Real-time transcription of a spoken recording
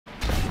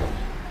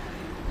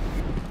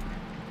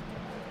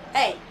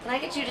Hey, can I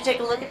get you to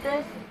take a look at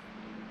this?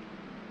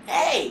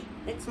 Hey,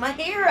 it's my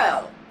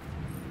hero!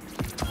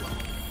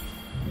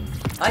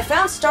 I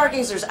found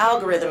Stargazer's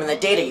algorithm in the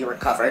data you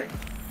recovered,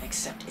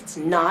 except it's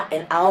not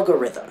an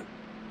algorithm.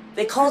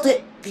 They called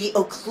it the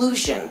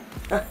occlusion.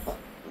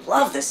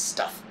 Love this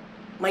stuff.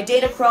 My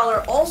data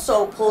crawler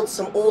also pulled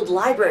some old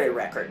library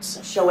records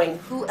showing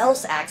who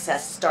else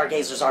accessed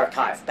Stargazer's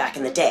archive back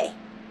in the day.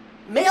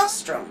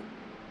 Maelstrom.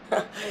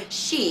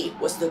 She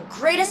was the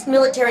greatest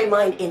military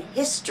mind in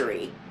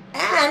history,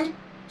 and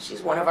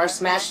she's one of our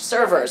smashed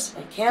servers.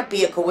 It can't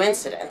be a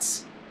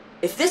coincidence.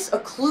 If this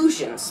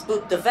occlusion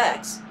spooked the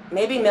Vex,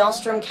 maybe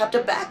Maelstrom kept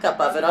a backup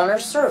of it on her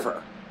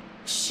server.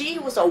 She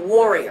was a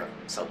warrior,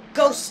 so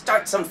go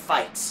start some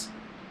fights.